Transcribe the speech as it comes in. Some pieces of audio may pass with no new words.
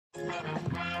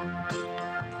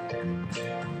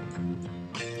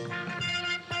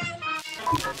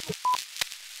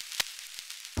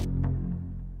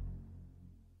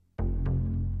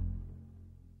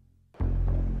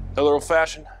Another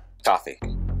old-fashioned? Coffee.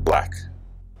 Black.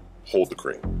 Hold the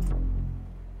cream.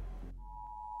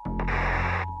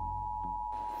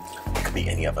 It could be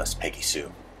any of us, Peggy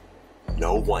Sue.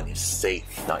 No one is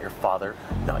safe. Not your father,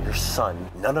 not your son,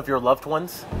 none of your loved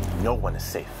ones. No one is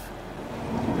safe.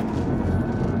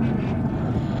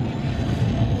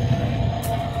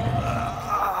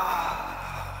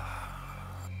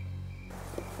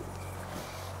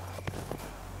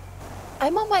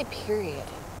 I'm on my period.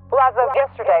 Well, as of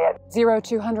yesterday at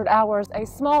 0200 hours, a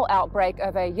small outbreak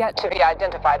of a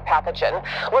yet-to-be-identified pathogen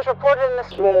was reported in the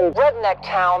small redneck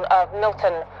town of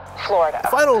Milton, Florida.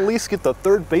 If I don't at least get the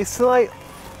third base tonight,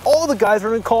 all the guys are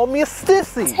gonna call me a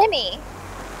sissy. Timmy,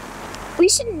 we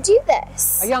shouldn't do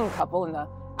this. A young couple in the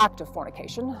act of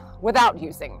fornication, without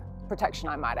using protection,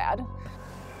 I might add.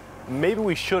 Maybe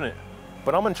we shouldn't,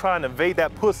 but I'm gonna try and invade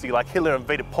that pussy like Hitler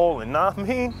invaded Poland, nah I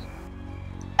mean?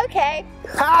 Okay.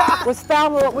 Was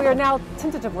found what we are now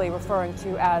tentatively referring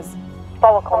to as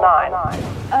Follicle 9.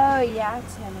 Oh, yeah,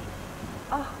 Timmy.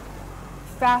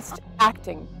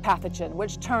 fast-acting pathogen,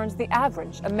 which turns the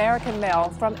average American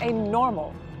male from a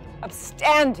normal,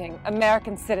 upstanding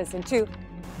American citizen to...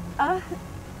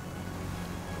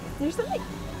 There's something...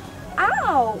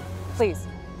 Ow! Please,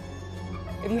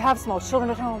 if you have small children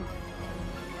at home,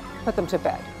 put them to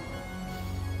bed.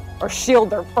 Or shield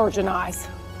their virgin eyes.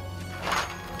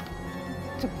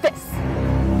 To this.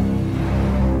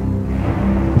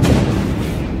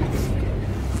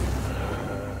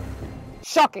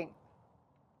 Shocking.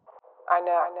 I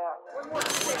know.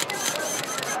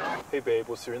 Hey babe,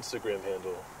 what's your Instagram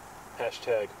handle?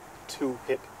 Hashtag too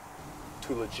hip,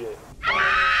 too legit.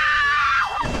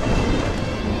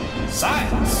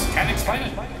 Science can't explain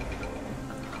it.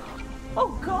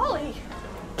 Oh, golly.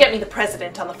 Get me the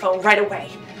president on the phone right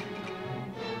away.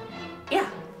 Yeah,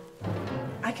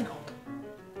 I can hold.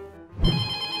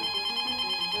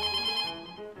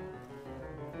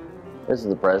 This is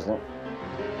the president.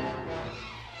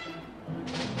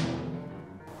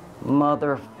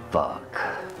 Motherfuck.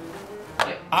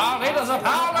 Our leaders are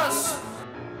powerless.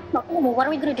 Well, what are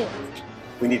we gonna do?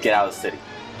 We need to get out of the city.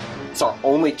 It's our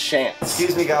only chance.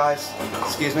 Excuse me, guys.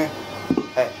 Excuse me.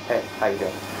 Hey, how you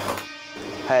doing?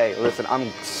 Hey, listen, I'm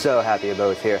so happy you're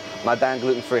both here. My band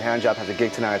Gluten Free Handjob has a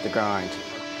gig tonight at the Grind.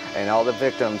 And all the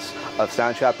victims of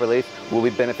Soundtrap Relief will be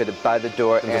benefited by the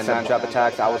door and the Soundtrap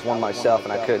attacks. I was one myself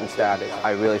and I couldn't stand it.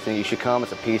 I really think you should come.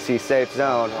 It's a PC safe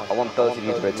zone. I want both of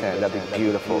you to attend. That'd be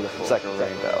beautiful. It's like a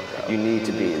rainbow. You need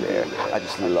to be there. I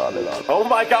just love it. Oh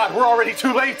my God, we're already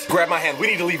too late. Grab my hand. We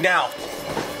need to leave now.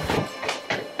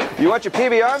 You want your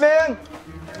PBR, man?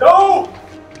 No!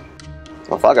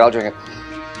 Well, fuck it. I'll drink it.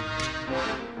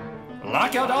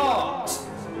 Lock your doors.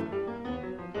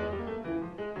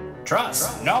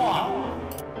 Trust no one.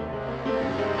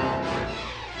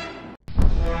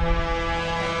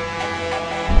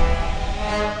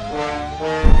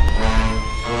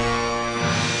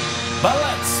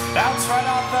 Bullets bounce right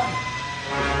off them.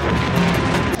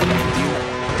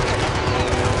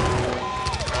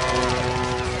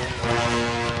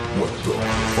 What the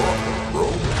fuck, bro?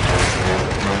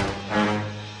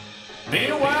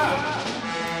 Beware.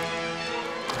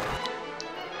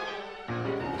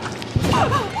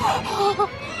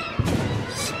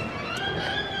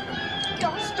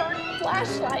 Y'all started a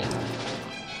flashlight.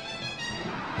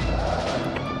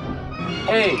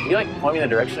 Hey, can you like point me in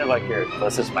the direction of like your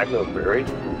closest microbrewery?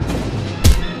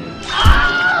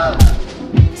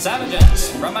 Savages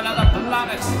from another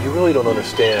planet. You really don't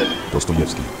understand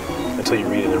Dostoevsky. until you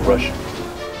read it in Russian.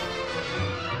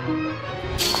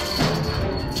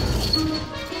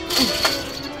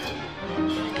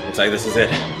 Looks like this is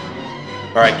it.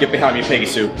 All right, get behind me, Peggy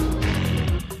Sue.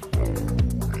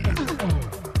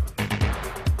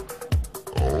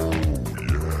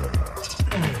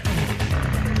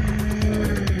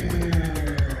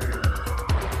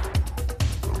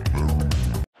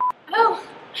 Oh,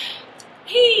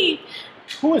 hey.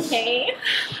 Who is? Hey,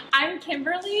 I'm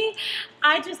Kimberly.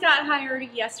 I just got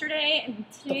hired yesterday, and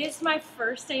today is my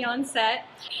first day on set.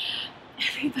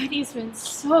 Everybody's been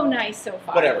so nice so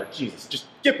far. Whatever, Jesus, just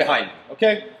get behind me,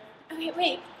 okay? Okay,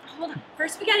 wait, hold on.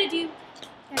 First, we gotta do.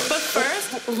 But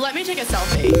first, let me take a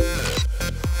selfie.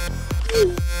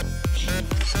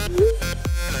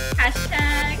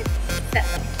 Hashtag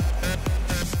selfie.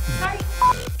 Sorry.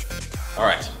 All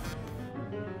right.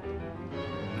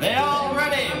 They all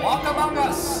ready. Walk among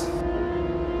us.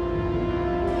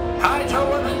 Hide your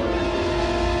women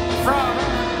from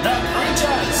the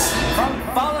creatures.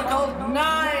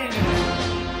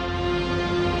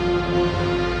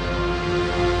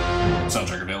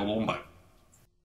 soundtrack of